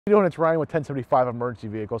How you doing? It's Ryan with 1075 Emergency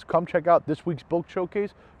Vehicles. Come check out this week's build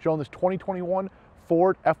showcase showing this 2021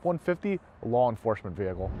 Ford F-150 law enforcement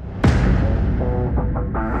vehicle.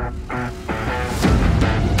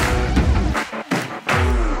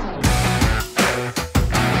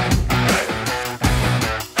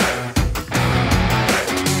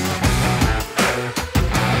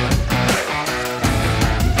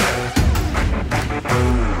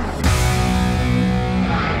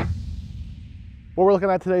 What we're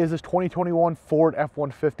looking at today is this 2021 Ford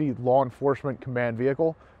F-150 law enforcement command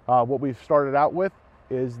vehicle. What we've started out with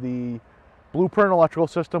is the blueprint electrical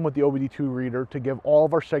system with the OBD2 reader to give all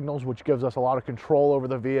of our signals, which gives us a lot of control over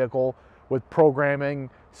the vehicle with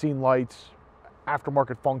programming, scene lights,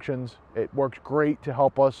 aftermarket functions. It works great to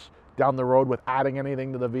help us down the road with adding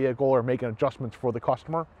anything to the vehicle or making adjustments for the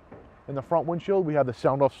customer. In the front windshield, we have the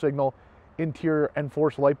sound off signal interior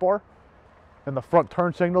Enforce light bar. And the front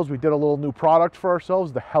turn signals, we did a little new product for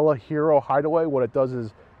ourselves, the Hella Hero Hideaway. What it does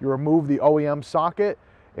is you remove the OEM socket,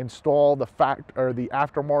 install the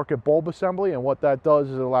aftermarket bulb assembly, and what that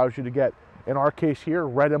does is it allows you to get, in our case here,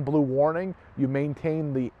 red and blue warning. You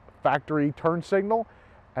maintain the factory turn signal,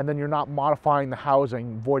 and then you're not modifying the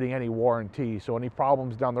housing, voiding any warranty. So any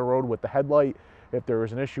problems down the road with the headlight, if there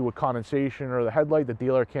is an issue with condensation or the headlight, the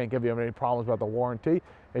dealer can't give you any problems about the warranty.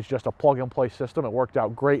 It's just a plug-and-play system. It worked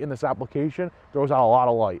out great in this application. Throws out a lot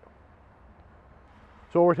of light.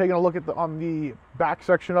 So we're taking a look at on the back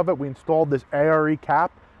section of it. We installed this ARE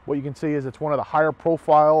cap. What you can see is it's one of the higher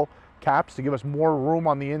profile caps to give us more room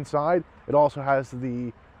on the inside. It also has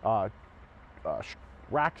the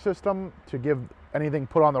rack system to give anything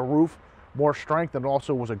put on the roof more strength, and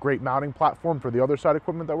also was a great mounting platform for the other side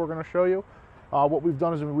equipment that we're going to show you. What we've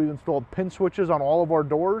done is we've installed pin switches on all of our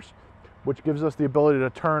doors, which gives us the ability to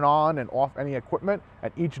turn on and off any equipment,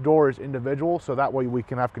 and each door is individual, so that way we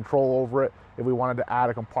can have control over it if we wanted to add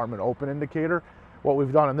a compartment open indicator. What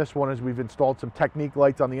we've done in this one is we've installed some Technique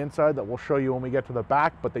lights on the inside that we'll show you when we get to the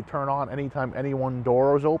back, but they turn on anytime any one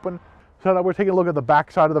door is open. So now we're taking a look at the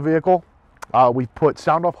back side of the vehicle. We've put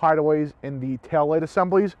sound off hideaways in the taillight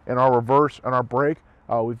assemblies, in our reverse and our brake.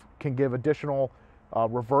 We can give additional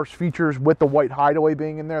reverse features with the white hideaway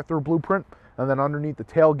being in there through blueprint. And then underneath the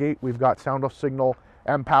tailgate, we've got sound off signal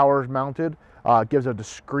M-Powers mounted. Gives a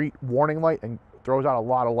discrete warning light and throws out a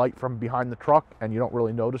lot of light from behind the truck, and you don't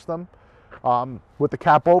really notice them. With the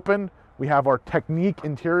cap open, we have our Technique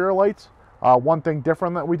interior lights. One thing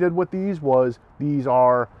different that we did with these was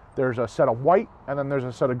there's a set of white and then there's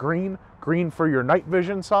a set of green. Green for your night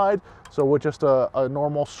vision side. So with just a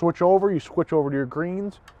normal switch over, you switch over to your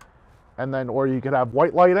greens, and then, or you could have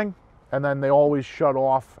white lighting, and then they always shut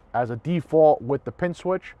off as a default with the pin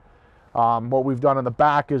switch. What we've done in the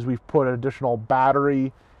back is we've put an additional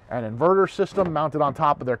battery and inverter system mounted on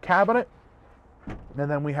top of their cabinet.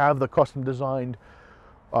 And then we have the custom designed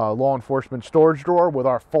law enforcement storage drawer with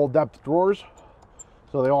our full depth drawers.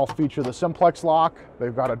 So they all feature the simplex lock.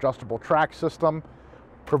 They've got adjustable track system,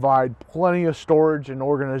 provide plenty of storage and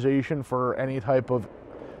organization for any type of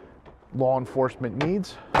law enforcement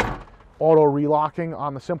needs. Auto relocking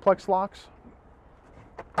on the simplex locks.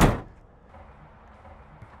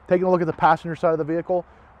 Taking a look at the passenger side of the vehicle,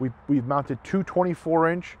 we've mounted two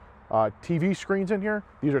 24-inch TV screens in here.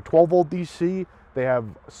 These are 12-volt DC. They have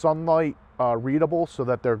sunlight readable, so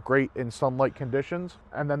that they're great in sunlight conditions.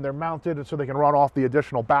 And then they're mounted so they can run off the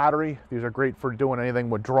additional battery. These are great for doing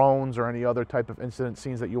anything with drones or any other type of incident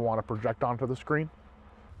scenes that you want to project onto the screen.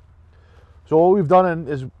 So what we've done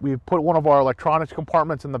is we've put one of our electronics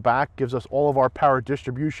compartments in the back. Gives us all of our power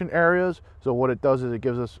distribution areas. So what it does is it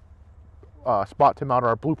gives us a spot to mount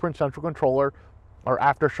our blueprint central controller, our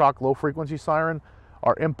aftershock low frequency siren,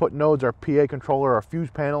 our input nodes, our PA controller, our fuse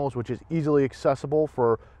panels, which is easily accessible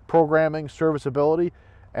for programming, serviceability,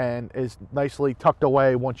 and is nicely tucked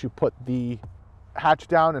away once you put the hatch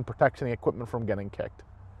down and protects any equipment from getting kicked.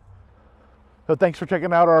 So thanks for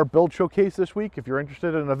checking out our build showcase this week. If you're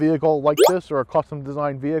interested in a vehicle like this or a custom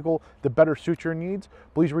designed vehicle that better suits your needs,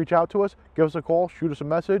 please reach out to us, give us a call, shoot us a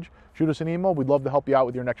message, shoot us an email. We'd love to help you out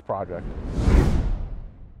with your next project.